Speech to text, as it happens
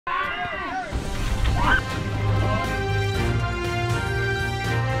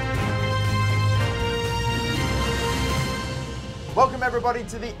Welcome everybody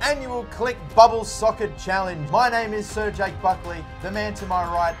to the annual Click Bubble Soccer Challenge. My name is Sir Jake Buckley, the man to my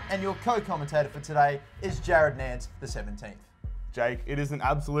right, and your co-commentator for today is Jared Nance, the 17th. Jake, it is an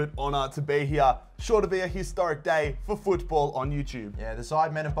absolute honour to be here. Sure to be a historic day for football on YouTube. Yeah, the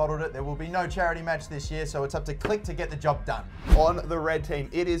Sidemen have bottled it. There will be no charity match this year, so it's up to Click to get the job done. On the red team,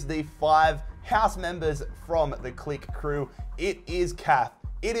 it is the 5 house members from the Click crew. It is Kath,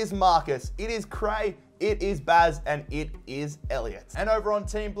 it is Marcus, it is Cray, it is Baz, and it is Elliot. And over on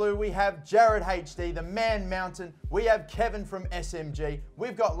Team Blue, we have Jared HD, the Man Mountain. We have Kevin from SMG.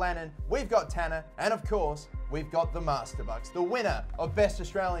 We've got Lennon. We've got Tanner. And of course, we've got the Master Bucks, the winner of Best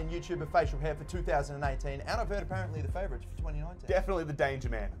Australian YouTuber Facial Hair for 2018. And I've heard apparently the favourites for 2019. Definitely the Danger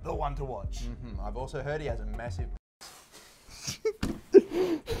Man, the one to watch. I've also heard he has a massive...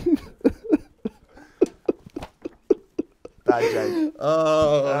 Bad Jake.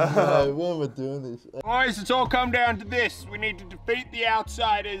 No, why am I doing this? Boys, it's all come down to this. We need to defeat the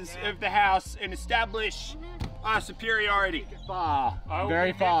outsiders of the house and establish our superiority. Far.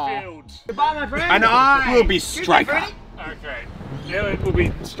 Very far. Goodbye, my friend. And I will be striker. Okay. Elliot will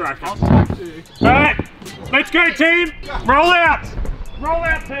be striker. I'll strike too. Alright, let's go team. Roll out. Roll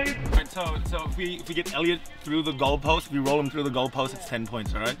out team. Alright, so if we get Elliot through the goalpost, if we roll him through the goalpost, it's 10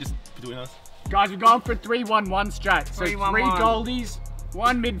 points, alright? Just between us. Guys, we're going for 3-1-1 strat. So 3 3-1-1. goalies,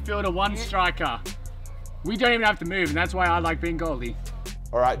 1 midfielder, 1 striker. We don't even have to move, and that's why I like being goalie.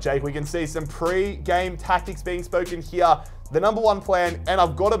 All right, Jake, we can see some pre-game tactics being spoken here. The #1 plan, and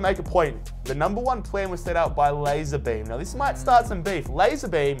I've got to make a point. The #1 plan was set out by Laserbeam. Now, this might start some beef.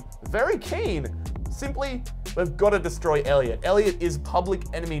 Laserbeam, very keen. Simply, we've got to destroy Elliot. Elliot is public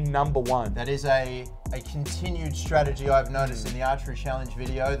enemy #1. That is a continued strategy I've noticed in the Archery Challenge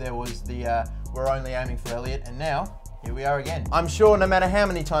video. There was the, we're only aiming for Elliot, and now, here we are again. I'm sure no matter how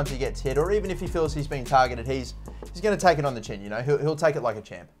many times he gets hit, or even if he feels he's being targeted, he's going to take it on the chin, you know? He'll take it like a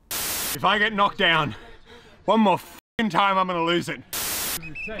champ. If I get knocked down one more time, I'm going to lose it.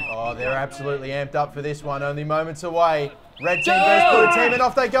 Oh, they're absolutely amped up for this one. Only moments away. Red team versus blue team, and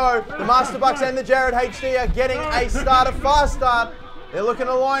off they go. The Master Bucks and the Jared HD are getting a start, a fast start. They're looking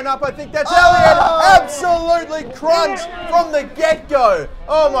to line up. I think that's Elliot. Absolutely crunched from the get-go.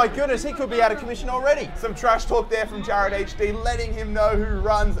 Oh my goodness, he could be out of commission already. Some trash talk there from Jared HD, letting him know who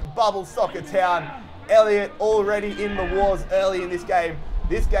runs Bubble Soccer Town. Elliot already in the wars early in this game.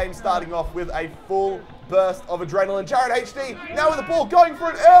 This game starting off with a full burst of adrenaline. Jared HD now with the ball going for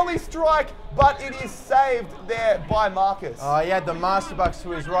an early strike, but it is saved there by Marcus. Oh, he had the Master Bucks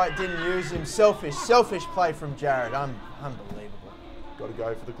to his right, didn't use him. Selfish play from Jared. Unbelievable. Got to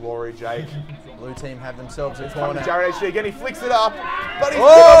go for the glory, Jake. Blue team have themselves a It's corner. coming to Jared HD again. He flicks it up, but he's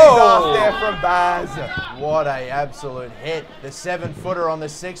got his ass there from Baz. What a absolute hit. The 7-footer on the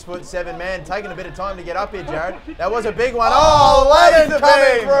 6'7" man. Taking a bit of time to get up here, Jared. That was a big one. Oh, Lennon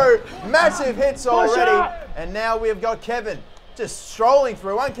coming through. Massive hits already. And now we've got Kevin just strolling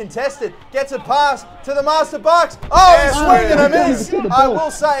through, uncontested. Gets a pass to the Master Bucks. Oh, swing and a miss. I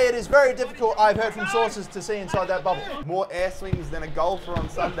will say it is very difficult, I've heard from sources, to see inside that bubble. More air swings than a golfer on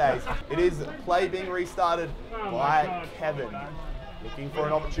Sundays. It is play being restarted by Kevin. Looking for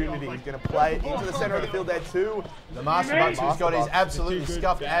an opportunity. He's going to play it into the center of the field there too. The Master Bucks, who's got his absolutely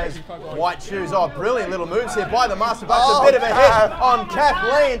scuffed as white shoes. Oh, brilliant little moves here by the Master Bucks. A bit of a hit on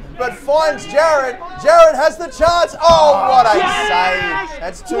Kathleen, but finds Jared. Jared has the chance. Oh, what a save.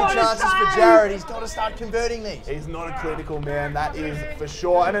 That's 2 chances for Jared. He's got to start converting these. He's not a clinical man, that is for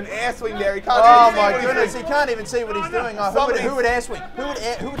sure. And an air swing there. He can't Oh even my see goodness, he can't even see what he's doing. Oh, who would air swing?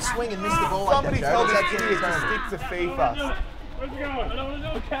 Who would swing and miss the ball like that, Somebody Jared? told that idiot to stick to FIFA. Let's go. I don't want to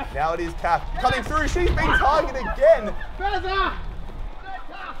know. Now it is Kath cutting through. She's been targeted again.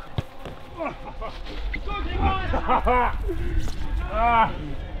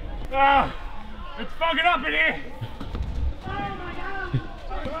 It's fucking up in here.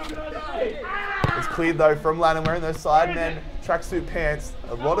 It's cleared though from Lannon wearing those Sidemen tracksuit pants.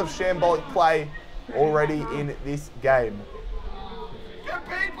 A lot of shambolic play already in this game. You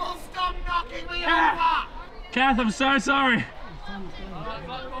people stop knocking me over. Kath, I'm so sorry.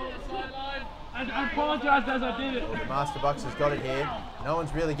 I apologise as I did it. The Master Bucks has got it here. No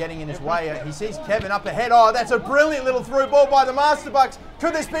one's really getting in his way. He sees Kevin up ahead. Oh, that's a brilliant little through ball by the Master Bucks.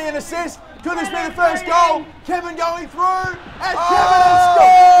 Could this be an assist? Could this be the first goal? Kevin going through, and Kevin has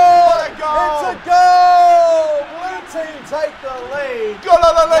scored! What a goal! It's a goal! Blue team take the lead. Go!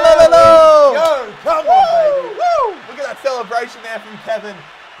 Go! Come on, baby! Woo! Look at that celebration there from Kevin.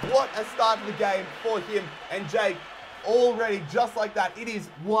 What a start to the game for him and Jake. Already, just like that, it is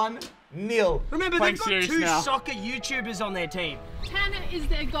 1-0. Remember, they've got 2 soccer YouTubers on their team. Tanner is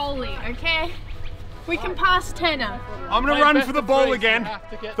their goalie, okay? We can pass tenner. I'm gonna run for the ball again.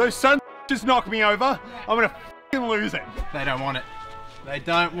 Those sons just knocked me over. I'm gonna f***ing lose it. They don't want it. They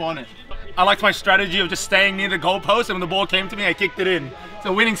don't want it. I liked my strategy of just staying near the goalpost, and when the ball came to me, I kicked it in. It's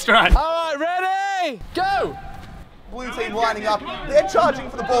a winning strike. All right, ready? Go! Blue team lining up. They're charging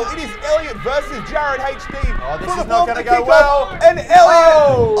for the ball. It is Elliot versus Jared HD. Oh, this for the is not ball going to to go kick well. off, and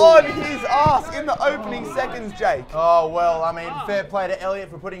Elliot on his ass in the opening seconds, Jake. Oh, well, I mean, fair play to Elliot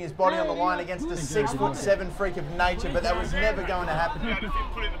for putting his body on the line against a 6'7" freak of nature, but that was never going to happen.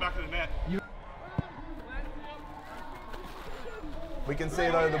 Put it in the back of the net. We can see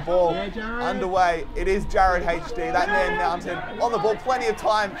though the ball underway. It is Jared HD, that man Mountain on the ball, plenty of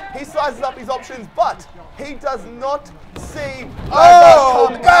time. He sizes up his options, but he does not see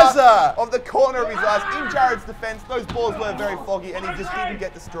Bazza of the corner of his eyes. In Jared's defense, those balls were very foggy and he just didn't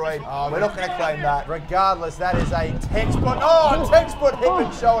get destroyed. We're not going to claim that. Regardless, that is a textbook hip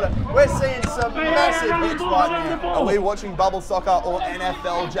and shoulder. We're seeing some massive hits right now. Are we watching bubble soccer or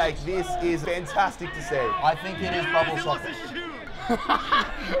NFL, Jake? This is fantastic to see. I think it is bubble soccer.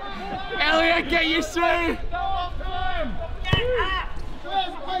 Elliot, get your shoe!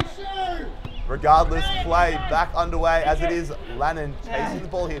 Regardless, play back underway as it is Lannon chasing the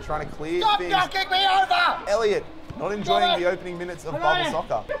ball here, trying to clear things. Kick me over! Elliot not enjoying the opening minutes of bubble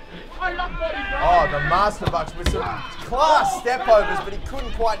soccer. Oh, the Master Bucks with some class step overs, but he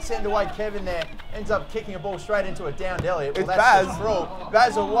couldn't quite send away Kevin there. Ends up kicking a ball straight into a downed Elliot. Well, It's that's Baz. the rule.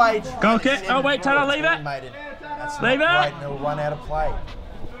 Baz away. Go kick. Oh, wait, Tanner, leave it. That's Leave not it. great, and he'll run out of play.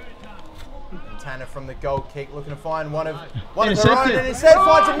 And Tanner from the goal kick, looking to find one of their own, and instead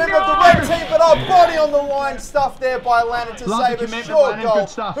finds a member of the red team, but body on the line stuff there by Lannon to save a short goal.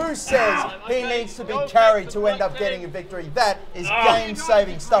 Who says he needs to be carried to end up getting a victory? That is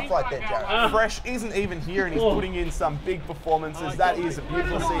game-saving stuff right there, Jared. Fresh isn't even here and he's putting in some big performances. That is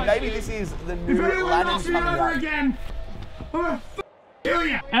beautiful to see. Maybe this is the new Lannon coming up.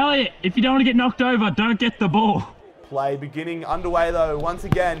 Elliot, if you don't want to get knocked over, don't get the ball. Play beginning underway though. Once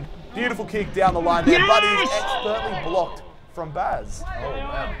again, beautiful kick down the line there, but he's expertly blocked from Baz. Oh,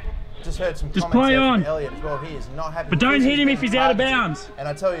 wow. Just heard some Just comments play there from on. Elliot as well. He is not happy. But don't because hit him he's if he's getting out of targeted. bounds. And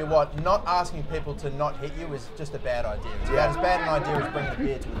I tell you what, not asking people to not hit you is just a bad idea. It's about as bad an idea as bringing a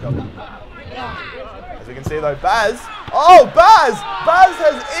beer to a dog. As we can see though, Baz. Oh, Baz! Baz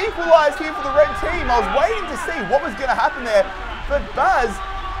has equalised here for the red team. I was waiting to see what was going to happen there, but Baz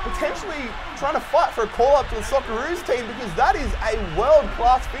potentially trying to fight for a call-up to the Socceroos team because that is a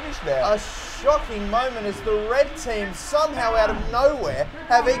world-class finish there. A shocking moment as the red team somehow out of nowhere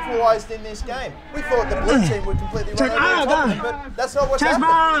have equalised in this game. We thought the blue team would completely run over the top of them, but that's not what's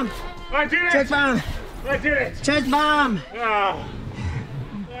happened. I did it! Check bomb! I did it! Check bomb! Oh,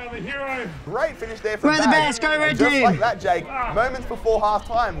 the hero! Great finish there from We're the Baz. best, go red And just team. like that, Jake, moments before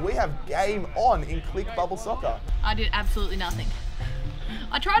half-time, we have game on in Click Bubble Soccer. I did absolutely nothing.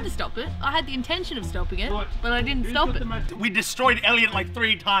 I tried to stop it. I had the intention of stopping it, but I didn't stop it. We destroyed Elliot like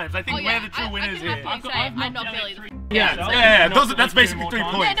 3 times. I think Oh, yeah, we're the true winners I here. can happily say I'm not Billy. Yeah, that's basically 3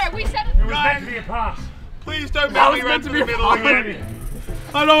 points. Yeah, no, we said It was it. meant to be a pass. Please don't That make was me run meant to to the be a middle again.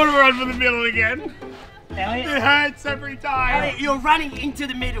 pass. I don't want to run for the middle again. Elliot, It hurts every time. you're running into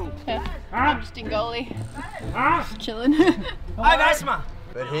the middle. I'm just in goalie. Huh? Chilling. I have asthma.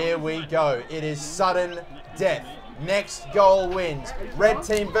 But here we go. It is sudden death. Next goal wins. Red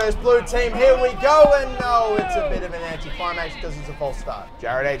team versus blue team. Here we go. And no, it's a bit of an anticlimax because it's a false start.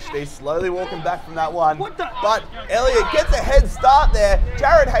 Jared HD slowly walking back from that one. But Elliot gets a head start there.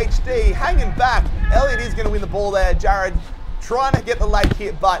 Jared HD hanging back. Elliot is going to win the ball there. Jared trying to get the late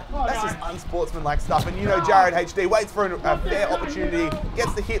hit, but that's just unsportsmanlike stuff. And you know Jared HD waits for a fair opportunity,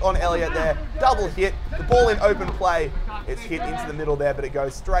 gets the hit on Elliot there. Double hit, the ball in open play. It's hit into the middle there, but it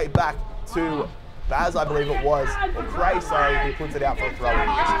goes straight back to Baz, I believe it was, or Cray, sorry, who puts it out for a throw.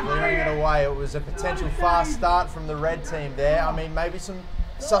 Clearing it away. It was a potential fast start from the red team there. I mean, maybe some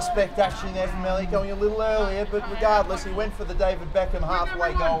suspect action there from Elliot going a little earlier, but regardless, he went for the David Beckham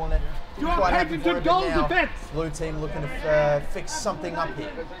halfway goal and it didn't quite happen for him. But now, blue team looking to fix something up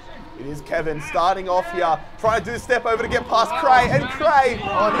here. It is Kevin starting off here, trying to do the step over to get past Cray, and Cray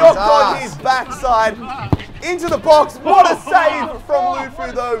On his knocked on ass. his backside into the box. What a save from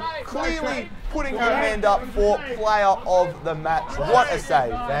Lufu though, clearly putting her hand up for player of the match. What a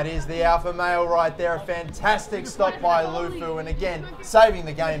save. That is the alpha male right there. A fantastic stop by Lufu, and again, saving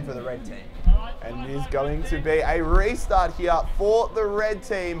the game for the red team. And it is going to be a restart here for the red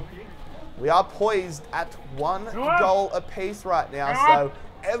team. We are poised at 1 goal apiece right now, so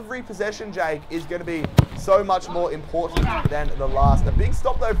every possession, Jake, is going to be so much more important than the last. A big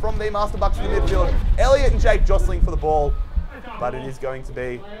stop though from the Master Bucks in the midfield. Elliot and Jake jostling for the ball, but it is going to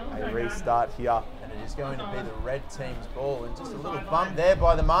be a restart here. And is going to be the red team's ball. And just a little bump there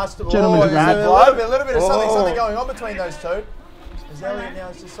by the master. Gentlemen, a little bit of something going on between those two. As Elliot now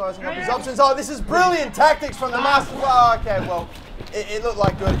is just sizing up his options. Oh, this is brilliant tactics from the master. Oh, okay, well, it looked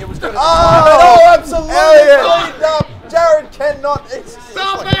like good. It was good. Oh, absolutely cleaned up. Jared cannot. It's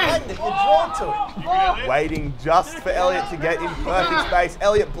like a magnet. You're drawn to it. Waiting just for Elliot to get in perfect space.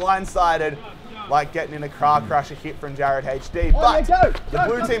 Elliot blindsided, like getting in a car crusher hit from Jared HD. But the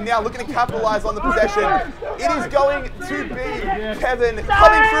blue team now looking to capitalize on the possession. It is going to be Kevin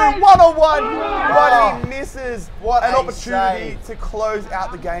coming through one-on-one, but he misses an opportunity to close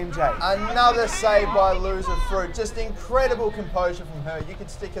out the game, Jay. Another save by Loser Fruit. Just incredible composure from her. You could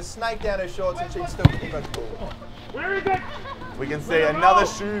stick a snake down her shorts and she'd still keep her cool. Where is it? We can see another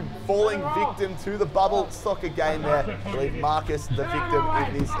shoe falling victim to the bubble soccer game there. I believe Marcus the victim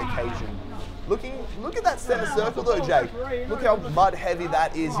in this occasion. Look at that center circle though, Jake. Look how mud heavy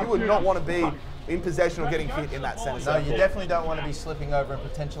that is. You would not want to be in possession or getting hit in that center circle. No, you definitely don't want to be slipping over and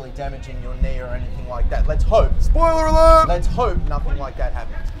potentially damaging your knee or anything like that. Let's hope. Spoiler alert! Let's hope nothing like that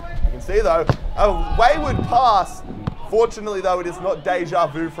happens. You can see though, a wayward pass. Fortunately though, it is not deja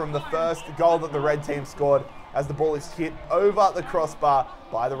vu from the first goal that the red team scored as the ball is hit over the crossbar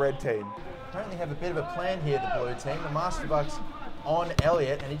by the red team. Apparently have a bit of a plan here, the blue team. The Master Bucks on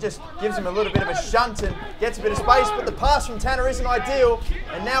Elliot, and he just gives him a little bit of a shunt and gets a bit of space, but the pass from Tanner isn't ideal,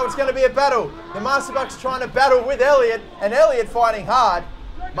 and now it's going to be a battle. The Master Bucks trying to battle with Elliot, and Elliot fighting hard.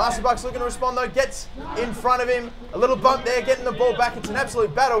 Master Bucks looking to respond though, gets in front of him. A little bump there, getting the ball back. It's an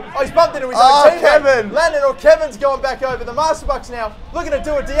absolute battle. Oh, he's bumped into his own teammate. Kevin! Landon or Kevin's going back over. The Master Bucks now looking to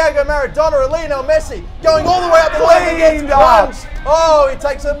do it. Diego Maradona or Lionel Messi going all the way up the leg and gets crunched. Oh, he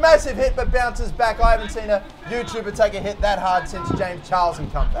takes a massive hit but bounces back. I haven't seen a YouTuber take a hit that hard since James Charles and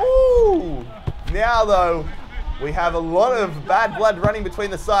come back. Ooh. Now though, we have a lot of bad blood running between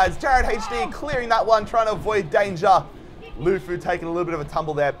the sides. Jared HD clearing that one, trying to avoid danger. Lufu taking a little bit of a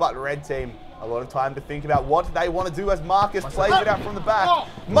tumble there, but red team, a lot of time to think about what they want to do as Marcus plays it out from the back.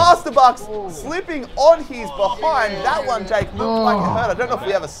 Master Bucks slipping on his behind. That one, Jake, looked like it hurt. I don't know if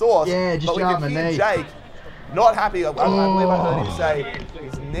we have a source, but we can hear Jake not happy. I believe I heard him say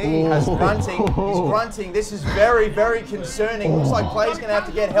his knee has grunting. He's grunting. This is very, very concerning. Looks like play's going to have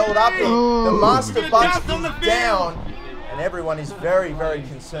to get held up here. The Master Bucks is down. And everyone is very, very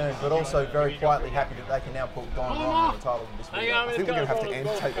concerned, but also very quietly happy that they can now put Gone Wrong in the title of this video. I think we're going to have to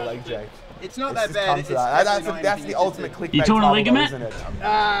amputate the leg, Jake. It's not that bad. That's the ultimate clickbait. You torn a ligament? Isn't it?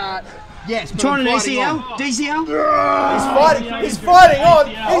 Yes. Torn an ACL? DCL? He's fighting. He's fighting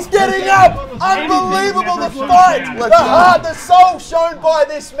on. He's getting up. Unbelievable, the fight. The heart, the soul shown by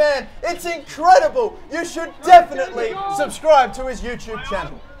this man. It's incredible. You should definitely subscribe to his YouTube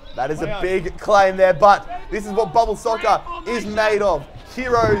channel. That is a big claim there, but this is what bubble soccer is made of.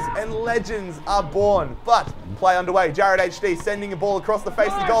 Heroes and legends are born. But play underway. Jared HD sending a ball across the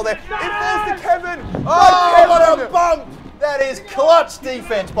face of the goal there. It falls to Kevin. Oh, what a bump! That is clutch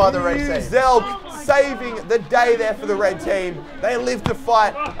defense by the red team. Zelk saving the day there for the red team. They live to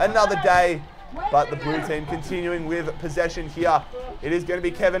fight another day. But the blue team continuing with possession here. It is going to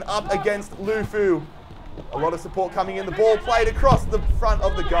be Kevin up against Lufu. A lot of support coming in. The ball played across the front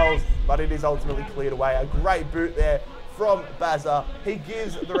of the goals, but it is ultimately cleared away. A great boot there from Bazza. He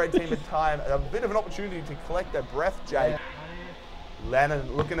gives the red team a bit of an opportunity to collect their breath, Jay.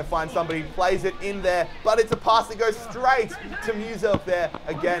 Lennon looking to find somebody, plays it in there, but it's a pass that goes straight to Muzelk there.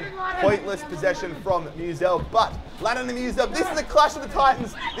 Again, pointless possession from Muzelk, but Lennon and Muzelk, this is a clash of the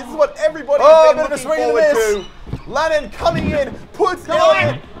Titans. This is what everybody has been looking forward to. Lennon coming in, puts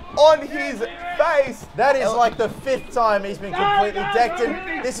Elliot on his face. That is like the 5th time he's been completely decked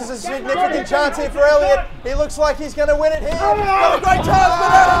in. This is a significant chance here for Elliot. He looks like he's going to win it here. Got a great chance,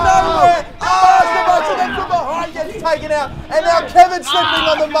 but out of nowhere, Master Bucks again from behind gets taken out. And now Kevin's slipping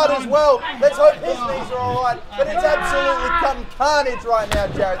on the mud as well. Let's hope his knees are all right. But it's absolutely cutting carnage right now,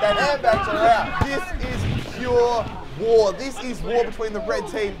 Jared. The handbags are out. This is pure war. This is war between the red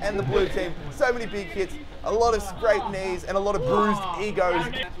team and the blue team. So many big hits, a lot of scraped knees, and a lot of bruised egos.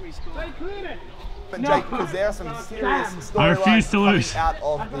 But Jake, because there are some serious storylines coming out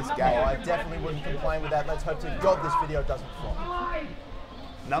of this game. I definitely wouldn't complain with that. Let's hope to God this video doesn't flop.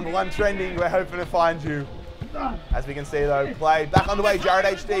 #1 trending, we're hoping to find you. As we can see though, play back underway, Jared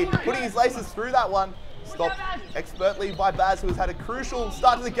HD putting his laces through that one. Stopped expertly by Baz, who has had a crucial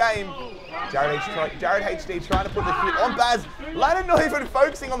start to the game. Jared HD trying to put the hit on Baz. Lannon not even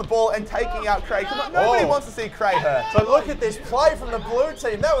focusing on the ball and taking out Cray. Come on, nobody wants to see Cray hurt. So look at this play from the blue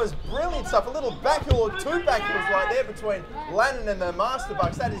team. That was brilliant stuff. A little backheel or two backheels right there between Lannon and the Master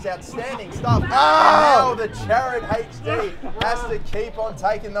Bucks. That is outstanding stuff. Now the Jared HD has to keep on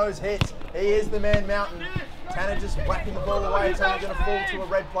taking those hits. He is the man mountain. Tanner just whacking the ball away. It's only going to fall to a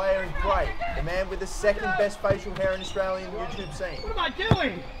red player in Cray, the man with the second best facial hair in Australian YouTube scene. What am I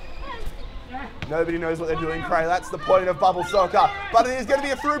doing? Nobody knows what they're doing, Cray. That's the point of bubble soccer. But it is going to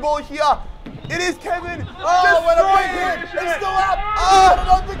be a through ball here. It is Kevin. Oh, what a big hit. It's still up. Oh,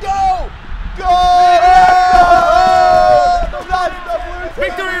 on the goal. Goal! That's the blue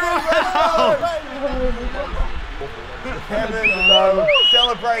team. Victory Kevin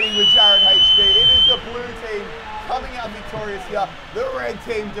celebrating with Jared HD. It is the blue team coming out victorious here. The red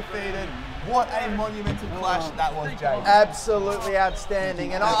team defeated. What a monumental clash that was, Jay. Absolutely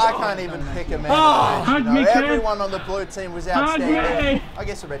outstanding, and I can't even pick a man. Everyone on the blue team was outstanding. I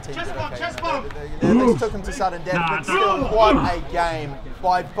guess the red team did okay. They took them to sudden death, but still, what a game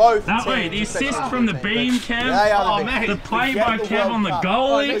by both teams. Wait, the assist from the beam, Kev. They are the play by Kev on the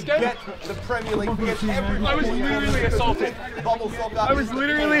goalie. Get the Premier League. Get everyone. I was literally assaulted. Bubble soccer. I was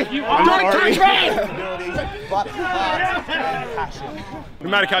literally. I'm not but heart and passion. We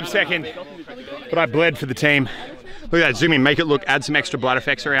might have come second, but I bled for the team. Look at that, zoom in, make it look, add some extra blood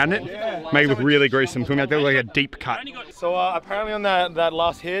effects around it. Make it look really gruesome. Can we make that look like a deep cut? So apparently on that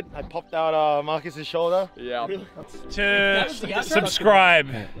last hit, I popped out Marcus's shoulder. Yeah. To subscribe.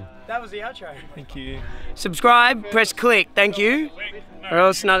 That was the outro. Thank you. Subscribe, press click, thank you. Or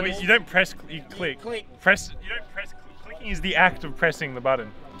else none. You don't press, you click. Click. Press, you don't press, clicking is the act of pressing the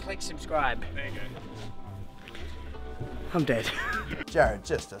button. Click subscribe. There you go. I'm dead. Jared,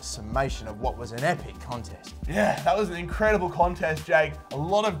 just a summation of what was an epic contest. Yeah, that was an incredible contest, Jake. A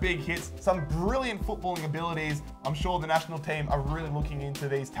lot of big hits, some brilliant footballing abilities. I'm sure the national team are really looking into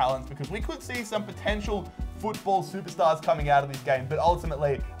these talents because we could see some potential football superstars coming out of this game, but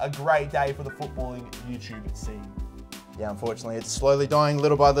ultimately a great day for the footballing YouTube scene. Yeah, unfortunately, it's slowly dying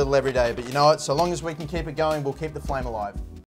little by little every day, but you know what? So long as we can keep it going, we'll keep the flame alive.